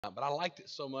But I liked it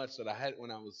so much that when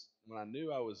I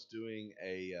knew I was doing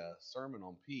a sermon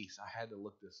on peace, I had to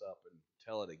look this up and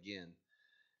tell it again.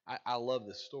 I love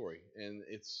this story, and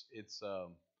it's a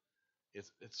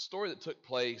story that took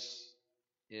place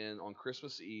in on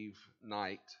Christmas Eve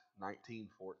night,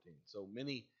 1914. So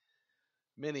many,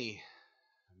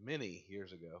 many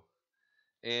years ago,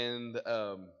 and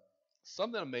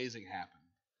something amazing happened.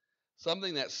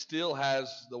 Something that still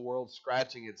has the world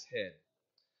scratching its head.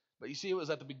 But you see, it was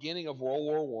at the beginning of World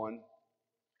War One,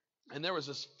 and there was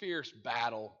this fierce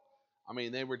battle. I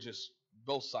mean, they were just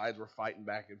both sides were fighting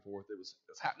back and forth. It was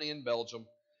happening in Belgium.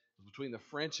 It was between the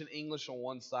French and English on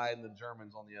one side and the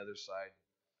Germans on the other side.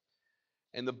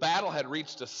 And the battle had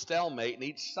reached a stalemate, and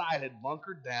each side had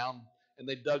bunkered down and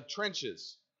they dug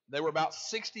trenches. They were about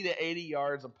 60 to 80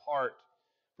 yards apart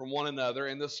from one another,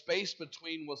 and the space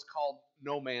between was called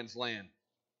no man's land.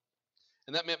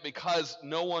 And that meant because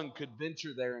no one could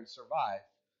venture there and survive.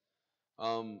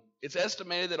 It's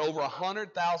estimated that over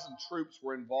 100,000 troops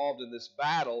were involved in this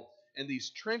battle, and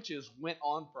these trenches went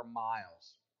on for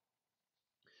miles.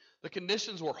 The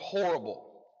conditions were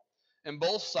horrible, and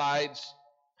both sides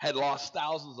had lost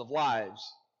thousands of lives.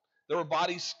 There were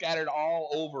bodies scattered all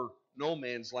over no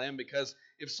man's land because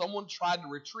if someone tried to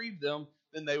retrieve them,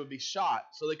 then they would be shot.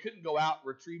 So they couldn't go out,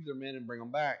 retrieve their men, and bring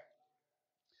them back.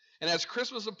 And as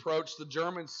Christmas approached, the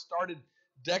Germans started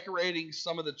decorating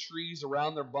some of the trees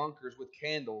around their bunkers with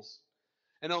candles.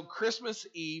 And on Christmas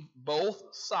Eve, both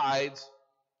sides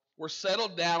were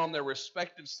settled down on their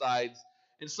respective sides,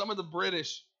 and some of the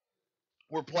British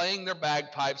were playing their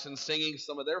bagpipes and singing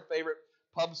some of their favorite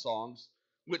pub songs,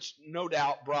 which no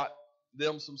doubt brought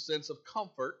them some sense of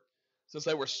comfort since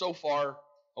they were so far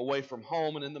away from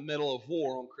home and in the middle of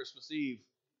war on Christmas Eve.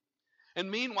 And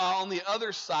meanwhile, on the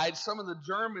other side, some of the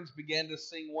Germans began to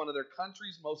sing one of their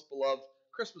country's most beloved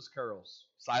Christmas carols,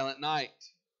 Silent Night.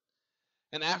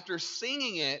 And after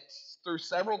singing it through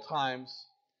several times,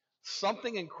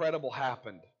 something incredible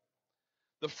happened.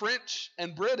 The French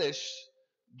and British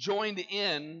joined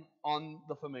in on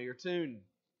the familiar tune.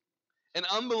 And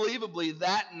unbelievably,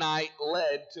 that night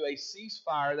led to a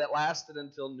ceasefire that lasted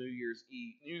until New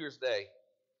Year's Day.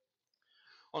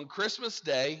 On Christmas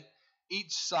Day,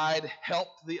 each side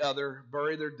helped the other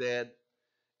bury their dead.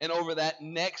 And over that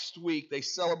next week, they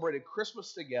celebrated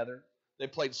Christmas together. They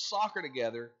played soccer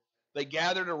together. They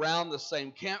gathered around the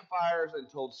same campfires and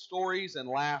told stories and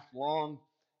laughed long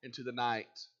into the night.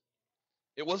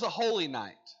 It was a holy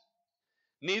night.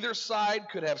 Neither side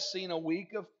could have seen a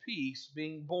week of peace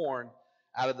being born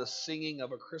out of the singing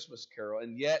of a Christmas carol,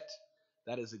 and yet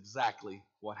that is exactly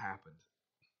what happened.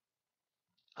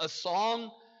 A song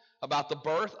about the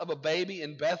birth of a baby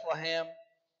in Bethlehem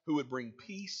who would bring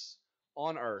peace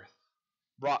on earth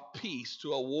brought peace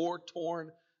to a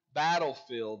war-torn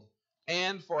battlefield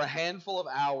and for a handful of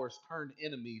hours turned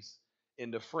enemies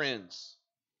into friends.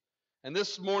 And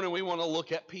this morning we want to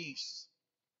look at peace.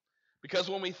 Because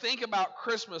when we think about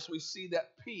Christmas, we see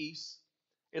that peace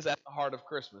is at the heart of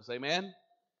Christmas. Amen?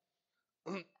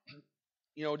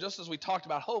 Just as we talked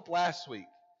about hope last week,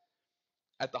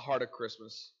 at the heart of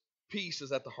Christmas, peace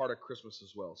is at the heart of Christmas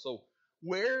as well. So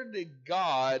where did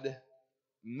God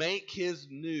make his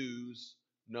news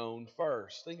known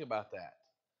first? Think about that.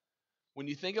 When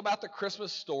you think about the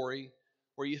Christmas story,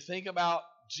 where you think about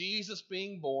Jesus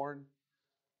being born,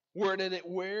 where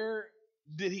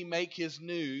did he make his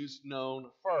news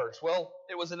known first? Well,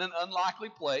 it was in an unlikely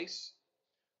place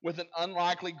with an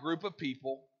unlikely group of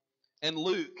people, and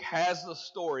Luke has the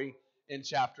story in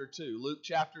chapter 2. Luke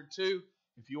chapter 2,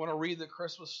 if you want to read the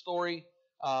Christmas story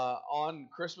on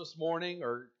Christmas morning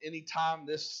or any time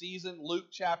this season, Luke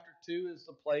chapter 2 is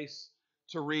the place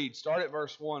to read. Start at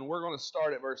verse 1. We're going to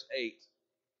start at verse 8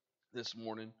 this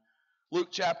morning. Luke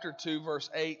chapter 2, verse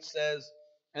 8 says,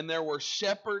 "And there were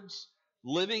shepherds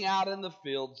living out in the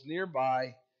fields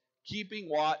nearby, keeping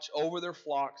watch over their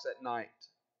flocks at night.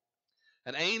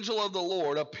 An angel of the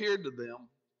Lord appeared to them,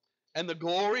 and the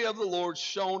glory of the Lord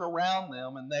shone around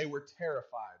them, and they were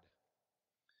terrified.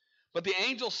 But the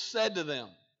angel said to them,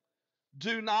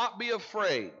 'Do not be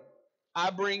afraid. I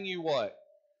bring you' what?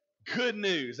 Good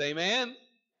news." Amen?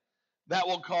 "That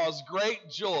will cause great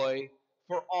joy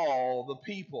for all the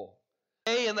people.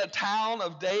 Today in the town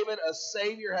of David, a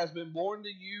Savior has been born to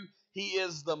you. He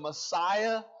is the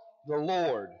Messiah, the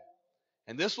Lord.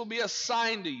 And this will be a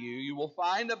sign to you. You will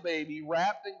find a baby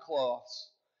wrapped in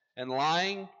cloths and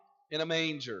lying in a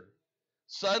manger."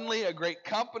 Suddenly a great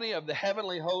company of the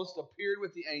heavenly host appeared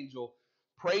with the angel,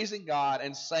 praising God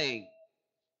and saying,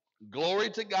 "Glory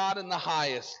to God in the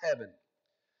highest heaven,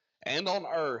 and on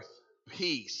earth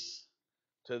peace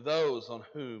to those on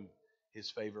whom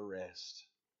his favor rests."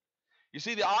 You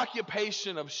see, the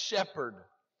occupation of shepherd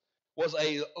was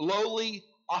a lowly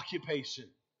occupation.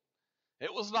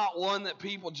 It was not one that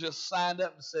people just signed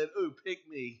up and said, "Ooh, pick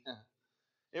me."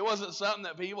 It wasn't something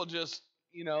that people just,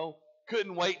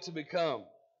 couldn't wait to become.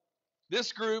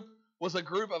 This group was a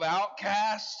group of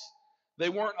outcasts. They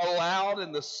weren't allowed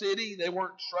in the city. They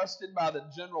weren't trusted by the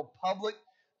general public,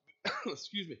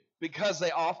 excuse me, because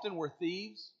they often were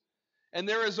thieves. And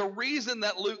there is a reason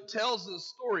that Luke tells this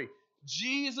story.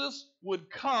 Jesus would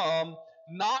come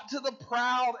not to the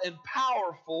proud and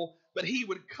powerful, but he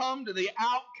would come to the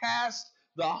outcast,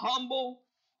 the humble,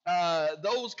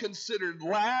 those considered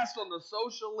last on the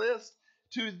social list.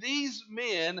 To these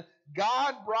men,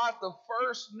 God brought the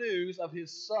first news of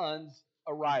his son's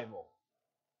arrival.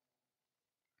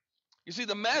 You see,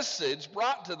 the message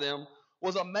brought to them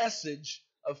was a message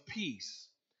of peace.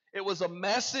 It was a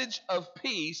message of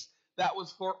peace that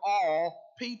was for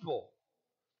all people.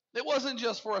 It wasn't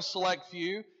just for a select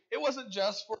few. It wasn't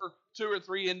just for 2 or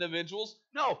 3 individuals.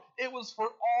 No, it was for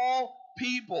all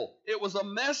people. It was a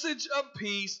message of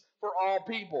peace for all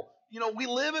people. We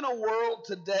live in a world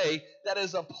today that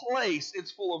is a place.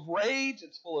 It's full of rage.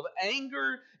 It's full of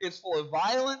anger. It's full of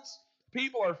violence.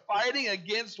 People are fighting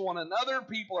against one another.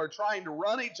 People are trying to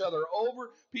run each other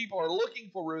over. People are looking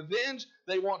for revenge.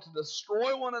 They want to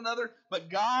destroy one another. But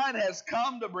God has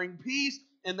come to bring peace,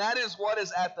 and that is what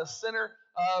is at the center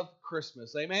of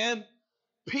Christmas. Amen?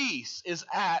 Peace is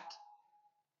at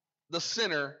the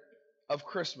center of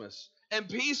Christmas. And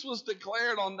peace was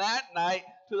declared on that night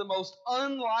to the most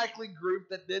unlikely group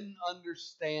that didn't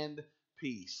understand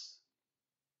peace.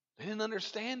 They didn't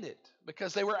understand it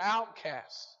because they were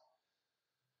outcasts.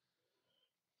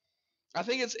 I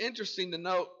think it's interesting to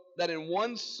note that in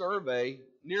one survey,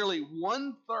 nearly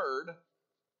 1/3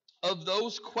 of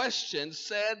those questions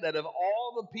said that of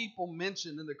all the people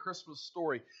mentioned in the Christmas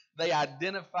story, they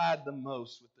identified the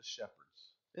most with the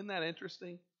shepherds. Isn't that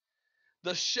interesting?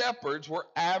 The shepherds were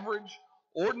average,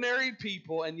 ordinary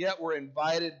people, and yet were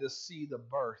invited to see the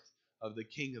birth of the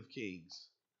King of Kings.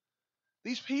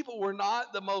 These people were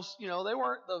not the most, they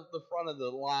weren't the front of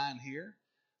the line here.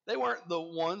 They weren't the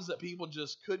ones that people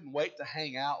just couldn't wait to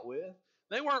hang out with.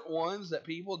 They weren't ones that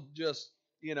people just,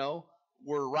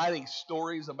 were writing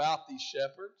stories about these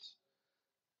shepherds.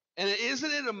 And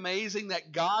isn't it amazing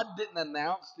that God didn't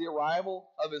announce the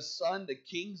arrival of his son to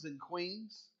kings and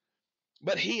queens,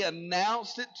 but he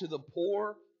announced it to the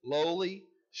poor, lowly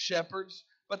shepherds?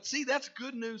 But see, that's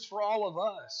good news for all of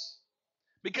us.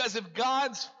 Because if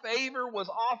God's favor was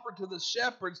offered to the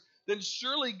shepherds, then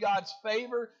surely God's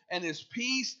favor and his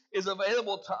peace is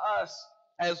available to us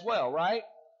as well, right?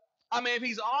 I mean, if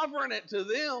he's offering it to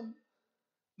them,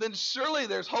 then surely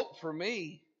there's hope for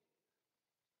me.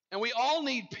 And we all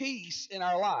need peace in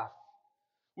our life.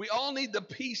 We all need the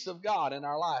peace of God in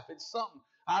our life. It's something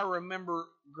I remember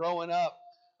growing up.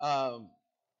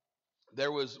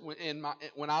 There was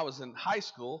when I was in high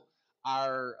school,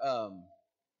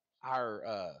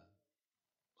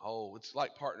 it's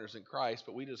like Partners in Christ,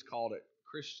 but we just called it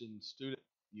Christian Student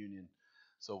Union.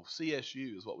 So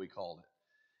CSU is what we called it.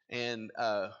 And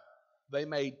they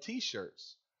made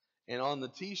T-shirts. And on the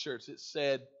T-shirts it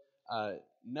said,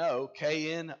 no,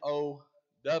 K-N-O-W,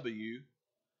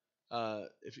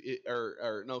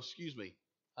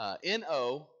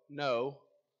 N-O, no,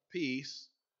 peace,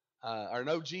 or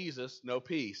no Jesus, no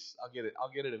peace. I'll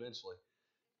get it eventually.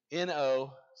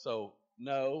 N-O, so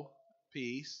no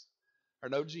peace, or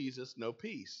no Jesus, no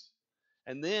peace.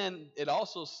 And then it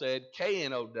also said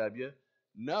K-N-O-W,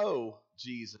 no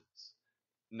Jesus,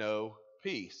 no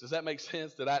peace. Does that make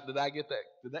sense? Did I get that?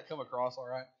 Did that come across all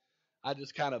right? I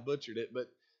just kind of butchered it.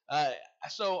 But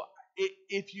so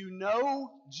if you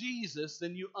know Jesus,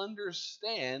 then you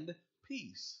understand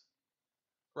peace,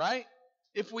 right?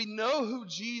 If we know who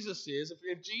Jesus is,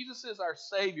 if Jesus is our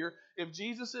Savior, if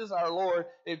Jesus is our Lord,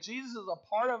 if Jesus is a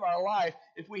part of our life,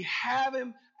 if we have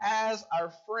him as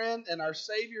our friend and our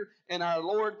Savior and our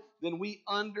Lord, then we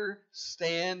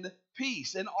understand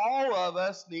peace. And all of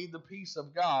us need the peace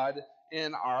of God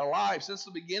in our lives. Since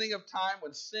the beginning of time,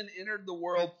 when sin entered the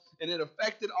world and it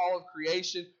affected all of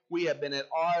creation, we have been at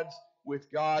odds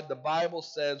with God. The Bible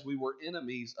says we were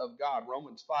enemies of God.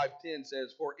 Romans 5:10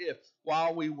 says, for if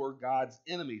while we were God's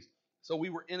enemies. So we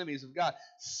were enemies of God.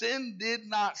 Sin did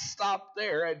not stop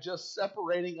there at just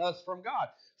separating us from God.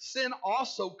 Sin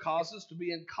also caused us to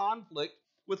be in conflict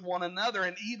with one another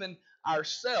and even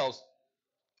ourselves.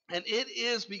 And it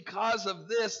is because of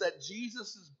this that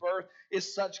Jesus' birth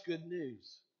is such good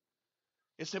news.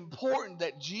 It's important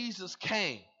that Jesus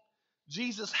came.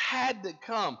 Jesus had to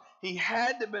come. He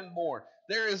had to have been born.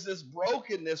 There is this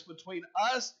brokenness between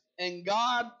us and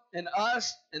God and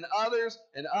us and others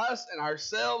and us and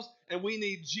ourselves. And we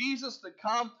need Jesus to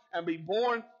come and be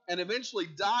born and eventually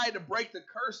die to break the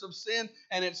curse of sin.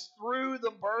 And it's through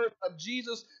the birth of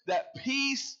Jesus that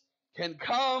peace can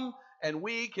come and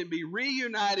we can be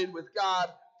reunited with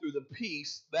God through the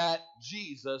peace that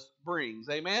Jesus brings.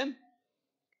 Amen?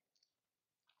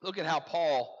 Look at how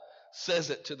Paul says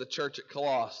it to the church at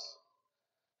Colossus.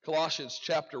 Colossians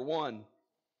chapter 1,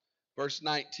 verse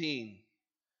 19.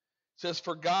 It says,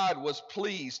 "For God was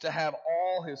pleased to have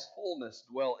all his fullness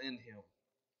dwell in him,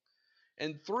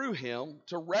 and through him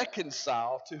to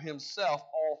reconcile to himself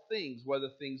all things, whether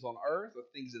things on earth or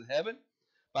things in heaven,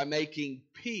 by making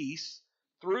peace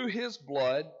through his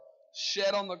blood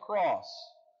shed on the cross.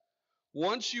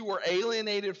 Once you were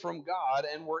alienated from God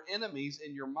and were enemies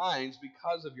in your minds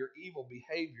because of your evil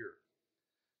behavior.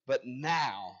 But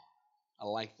now," I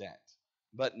like that,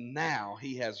 "but now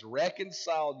he has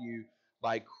reconciled you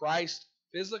by Christ's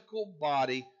physical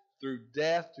body through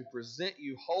death to present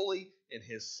you holy in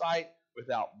his sight,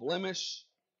 without blemish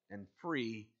and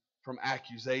free from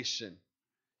accusation."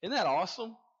 Isn't that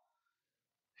awesome?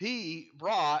 He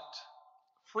brought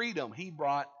freedom. He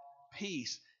brought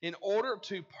peace. In order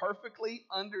to perfectly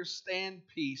understand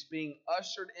peace being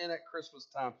ushered in at Christmas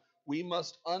time, we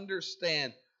must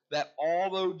understand that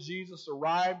although Jesus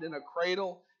arrived in a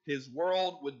cradle, his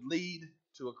world would lead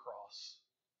to a cross.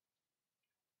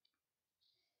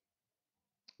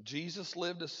 Jesus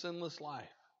lived a sinless life.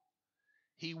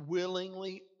 He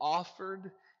willingly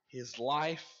offered his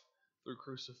life through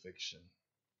crucifixion.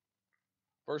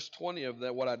 Verse 20 of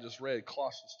that, what I just read,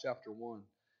 Colossians chapter 1,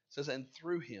 says, "And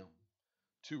through him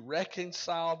to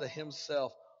reconcile to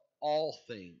himself all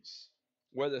things,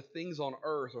 whether things on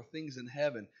earth or things in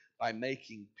heaven, by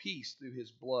making peace through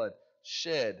his blood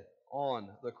shed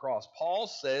on the cross." Paul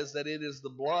says that it is the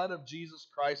blood of Jesus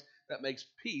Christ that makes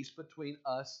peace between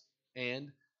us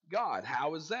and God.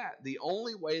 How is that? The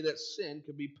only way that sin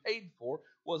could be paid for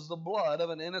was the blood of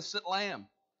an innocent lamb.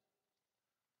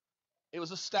 It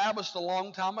was established a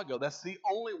long time ago. That's the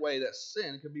only way that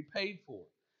sin could be paid for.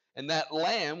 And that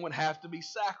lamb would have to be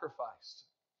sacrificed.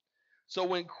 So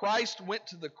when Christ went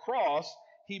to the cross,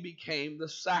 he became the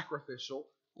sacrificial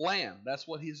lamb. That's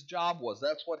what his job was.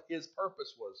 That's what his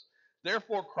purpose was.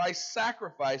 Therefore, Christ's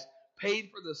sacrifice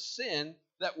paid for the sin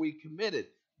that we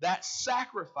committed. That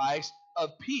sacrifice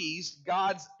appeased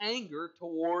God's anger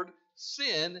toward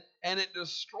sin, and it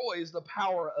destroys the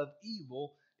power of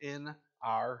evil in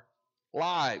our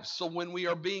lives. So when we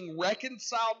are being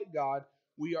reconciled to God,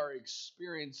 we are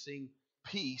experiencing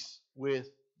peace with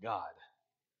God.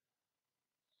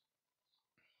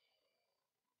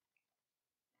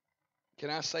 Can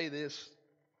I say this?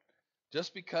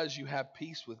 Just because you have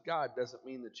peace with God doesn't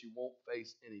mean that you won't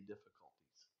face any difficulties.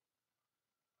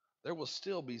 There will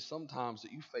still be some times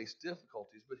that you face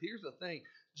difficulties. But here's the thing.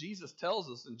 Jesus tells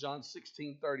us in John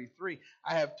 16:33,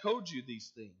 "I have told you these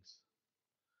things,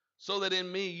 so that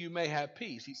in me you may have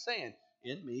peace." He's saying,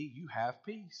 in me you have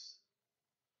peace.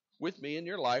 With me in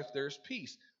your life there's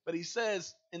peace. But he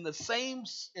says in the same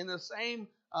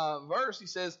verse, he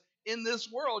says, "In this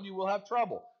world you will have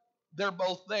trouble." They're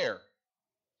both there.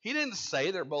 He didn't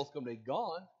say they're both going to be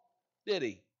gone, did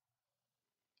he?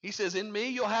 He says, "In me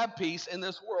you'll have peace. In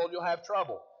this world you'll have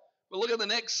trouble." But look at the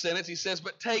next sentence. He says,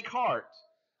 "But take heart.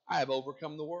 I have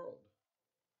overcome the world."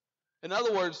 In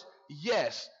other words,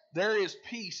 yes, there is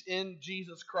peace in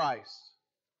Jesus Christ.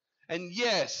 And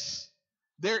yes,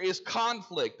 there is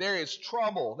conflict. There is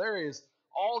trouble. There is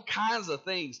all kinds of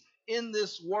things in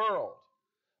this world.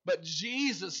 But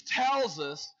Jesus tells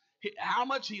us how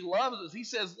much he loves us. He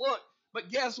says, look, but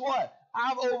guess what?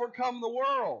 I've overcome the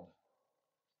world.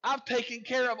 I've taken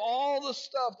care of all the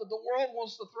stuff that the world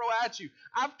wants to throw at you.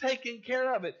 I've taken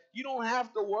care of it. You don't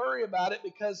have to worry about it,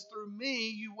 because through me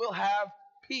you will have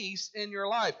peace in your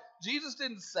life. Jesus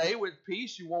didn't say with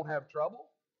peace you won't have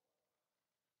trouble.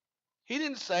 He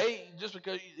didn't say just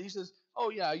because he says, oh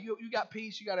yeah, you got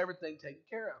peace, you got everything taken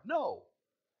care of. No.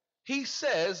 He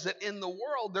says that in the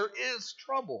world there is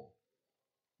trouble,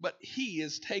 but he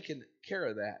has taken care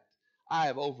of that. I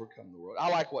have overcome the world. I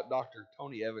like what Dr.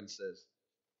 Tony Evans says.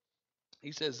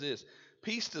 He says this: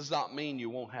 peace does not mean you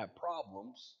won't have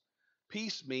problems.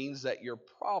 Peace means that your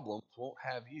problems won't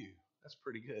have you. That's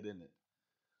pretty good, isn't it?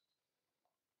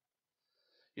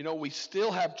 You know, we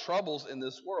still have troubles in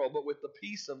this world, but with the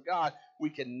peace of God, we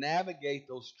can navigate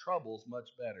those troubles much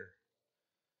better.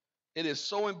 It is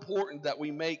so important that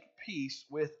we make peace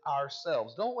with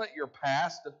ourselves. Don't let your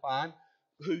past define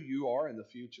who you are in the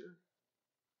future.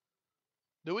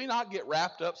 Do we not get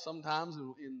wrapped up sometimes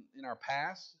in our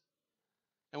past?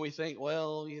 And we think,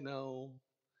 well, you know,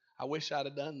 I wish I'd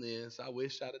have done this. I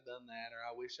wish I'd have done that. Or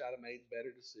I wish I'd have made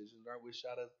better decisions. Or I wish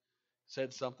I'd have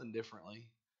said something differently.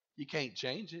 You can't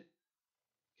change it,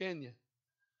 can you?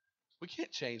 We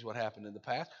can't change what happened in the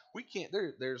past. We can't.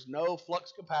 There's no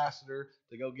flux capacitor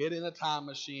to go get in a time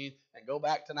machine and go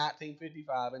back to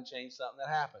 1955 and change something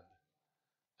that happened.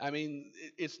 I mean,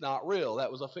 it's not real.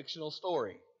 That was a fictional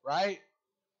story, right?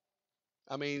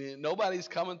 I mean, nobody's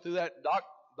coming through that.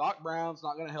 Doc Brown's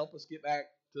not going to help us get back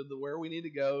to where we need to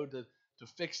go to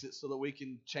fix it so that we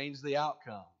can change the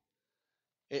outcome.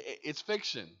 It's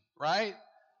fiction, right?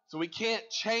 So we can't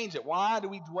change it. Why do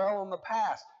we dwell on the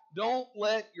past? Don't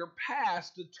let your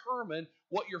past determine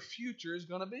what your future is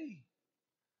going to be.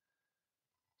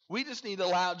 We just need to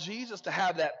allow Jesus to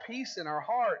have that peace in our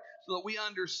heart so that we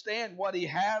understand what He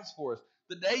has for us.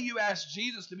 The day you asked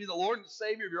Jesus to be the Lord and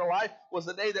Savior of your life was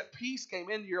the day that peace came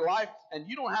into your life, and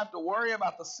you don't have to worry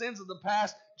about the sins of the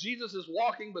past. Jesus is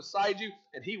walking beside you,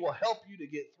 and He will help you to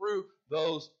get through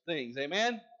those things.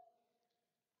 Amen?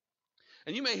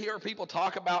 And you may hear people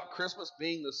talk about Christmas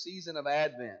being the season of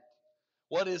Advent.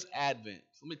 What is Advent?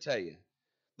 Let me tell you.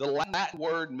 The Latin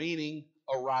word meaning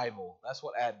arrival. That's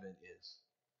what Advent is.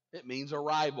 It means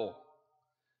arrival.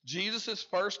 Jesus'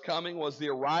 first coming was the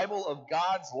arrival of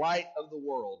God's light of the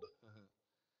world.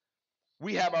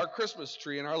 We have our Christmas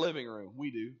tree in our living room.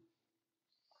 We do.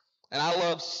 And I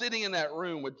love sitting in that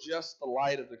room with just the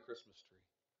light of the Christmas tree.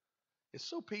 It's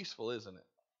so peaceful, isn't it?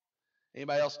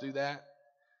 Anybody else do that?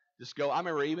 Just go. I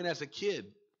remember even as a kid,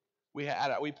 we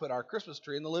put our Christmas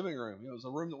tree in the living room. It was a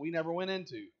room that we never went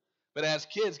into. But as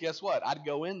kids, guess what? I'd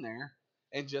go in there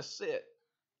and just sit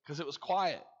because it was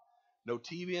quiet. No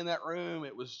TV in that room.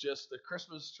 It was just the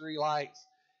Christmas tree lights.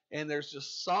 And there's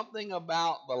just something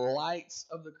about the lights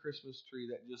of the Christmas tree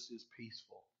that just is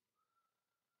peaceful.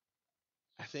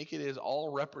 I think it is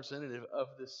all representative of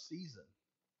this season.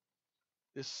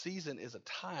 This season is a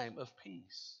time of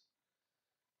peace.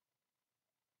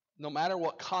 No matter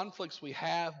what conflicts we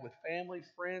have with family,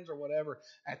 friends, or whatever,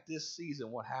 at this season,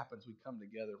 what happens? We come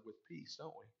together with peace, don't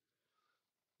we?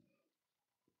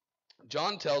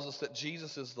 John tells us that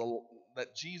Jesus is the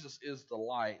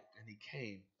light, and He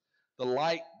came. The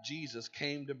light, Jesus,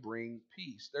 came to bring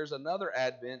peace. There's another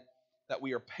Advent that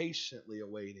we are patiently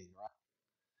awaiting,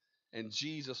 right? And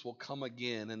Jesus will come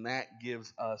again, and that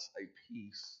gives us a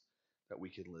peace that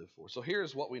we can live for. So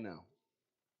here's what we know.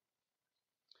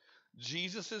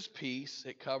 Jesus' peace,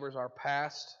 it covers our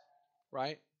past,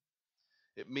 right?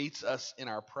 It meets us in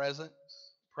our present,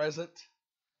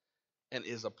 and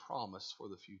is a promise for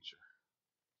the future.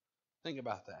 Think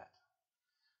about that.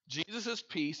 Jesus'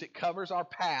 peace, it covers our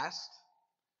past.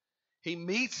 He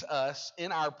meets us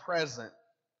in our present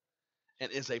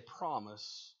and is a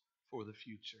promise for the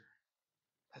future.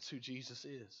 That's who Jesus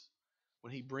is.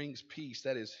 When He brings peace,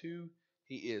 that is who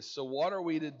He is. So what are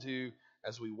we to do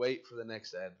as we wait for the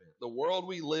next Advent? The world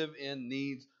we live in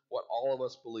needs what all of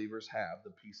us believers have,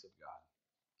 the peace of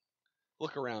God.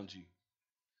 Look around you.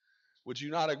 Would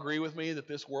you not agree with me that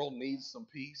this world needs some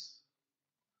peace?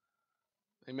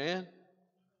 Amen?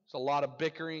 There's a lot of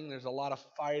bickering. There's a lot of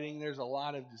fighting. There's a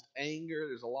lot of just anger.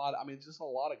 There's just a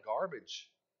lot of garbage.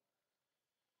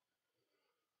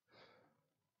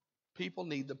 People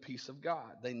need the peace of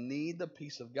God. They need the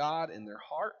peace of God in their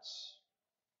hearts.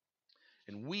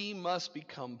 And we must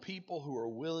become people who are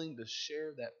willing to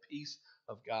share that peace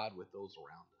of God with those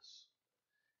around us.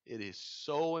 It is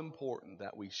so important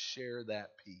that we share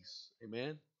that peace.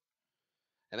 Amen?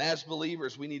 And as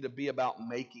believers, we need to be about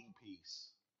making peace.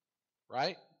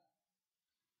 Right?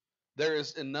 There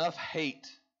is enough hate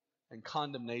and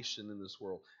condemnation in this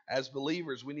world. As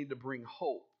believers, we need to bring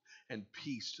hope and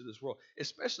peace to this world,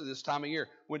 especially this time of year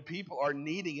when people are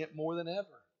needing it more than ever.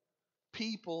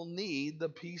 People need the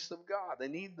peace of God. They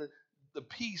need the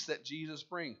peace that Jesus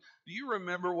brings. Do you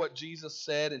remember what Jesus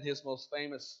said in His most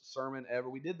famous sermon ever?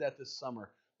 We did that this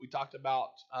summer. We talked about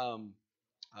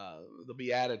the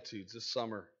Beatitudes this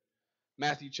summer.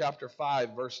 Matthew chapter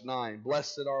 5, verse 9.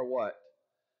 Blessed are what?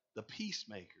 The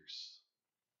peacemakers.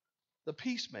 The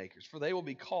peacemakers, for they will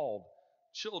be called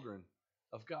children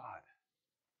of God.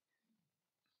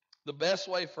 The best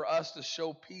way for us to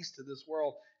show peace to this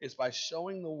world is by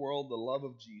showing the world the love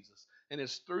of Jesus. And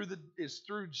it's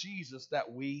through Jesus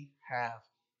that we have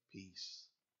peace.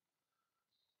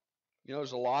 You know,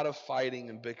 there's a lot of fighting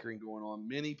and bickering going on.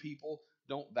 Many people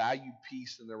don't value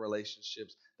peace in their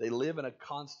relationships. They live in a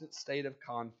constant state of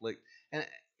conflict. And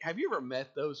have you ever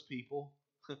met those people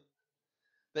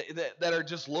that are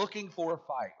just looking for a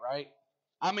fight, right?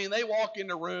 I mean, they walk in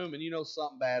the room and you know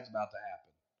something bad's about to happen.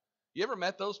 You ever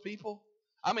met those people?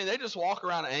 I mean, they just walk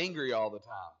around angry all the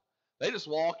time. They just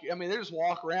walk. I mean, they just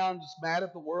walk around just mad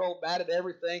at the world, mad at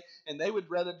everything, and they would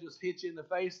rather just hit you in the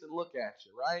face than look at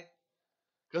you, right?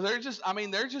 Because they're just, I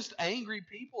mean, they're just angry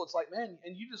people. It's like, man,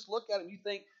 and you just look at them, you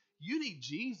think you need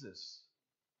Jesus.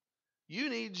 You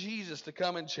need Jesus to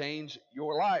come and change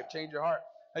your life, change your heart.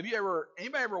 Anybody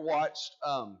ever watched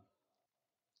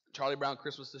Charlie Brown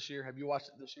Christmas this year? Have you watched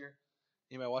it this year?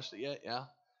 Anybody watched it yet? Yeah,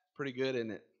 pretty good,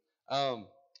 isn't it? Um,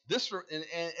 and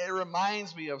it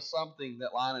reminds me of something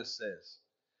that Linus says.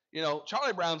 You know,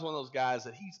 Charlie Brown's one of those guys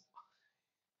that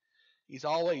he's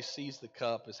always sees the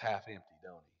cup as half empty,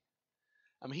 don't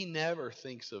he? I mean, he never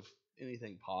thinks of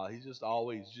anything positive. He's just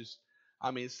always just.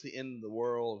 I mean, it's the end of the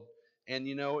world. And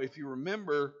you know, if you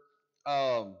remember,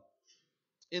 um,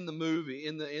 in the movie,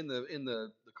 in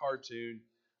the cartoon,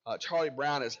 Charlie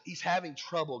Brown he's having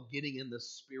trouble getting in the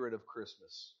spirit of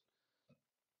Christmas.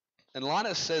 And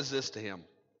Linus says this to him.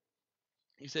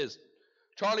 He says,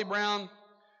 Charlie Brown,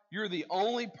 you're the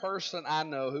only person I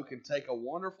know who can take a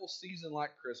wonderful season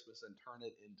like Christmas and turn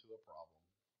it into a problem.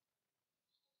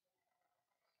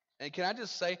 And can I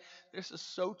just say, this is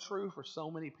so true for so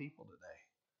many people today.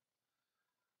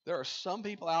 There are some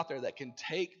people out there that can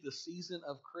take the season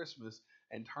of Christmas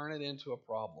and turn it into a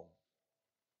problem.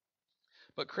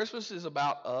 But Christmas is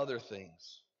about other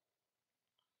things.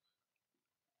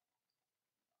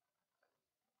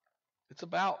 It's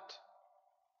about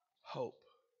hope.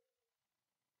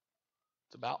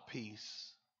 It's about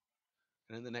peace.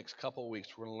 And in the next couple of weeks,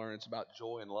 we're going to learn it's about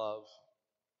joy and love.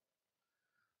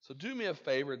 So do me a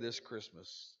favor this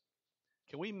Christmas.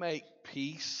 Can we make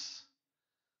peace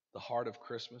the heart of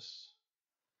Christmas?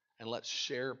 And let's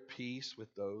share peace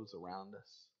with those around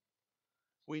us.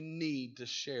 We need to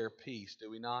share peace, do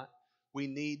we not? We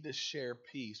need to share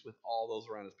peace with all those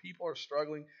around us. People are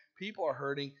struggling. People are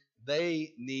hurting.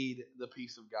 They need the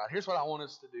peace of God. Here's what I want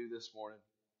us to do this morning.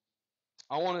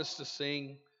 I want us to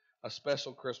sing a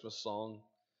special Christmas song.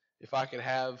 If I could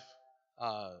have,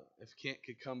 if Kent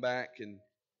could come back and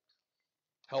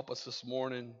help us this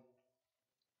morning.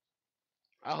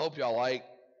 I hope y'all like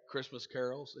Christmas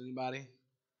carols. Anybody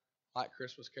like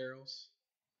Christmas carols?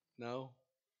 No?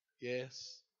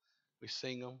 Yes? We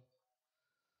sing them.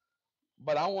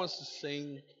 But I want us to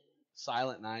sing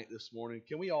Silent Night this morning.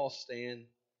 Can we all stand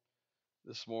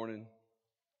this morning?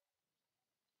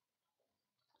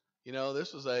 You know,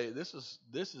 this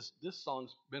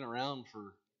song's been around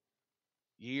for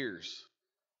years.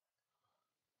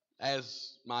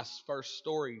 As my first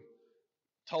story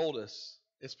told us,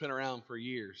 it's been around for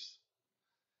years.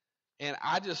 And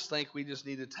I just think we just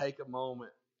need to take a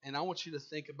moment, and I want you to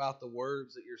think about the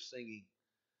words that you're singing.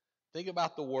 Think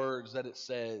about the words that it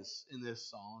says in this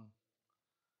song.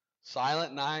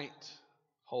 Silent night,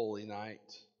 holy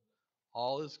night,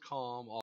 all is calm,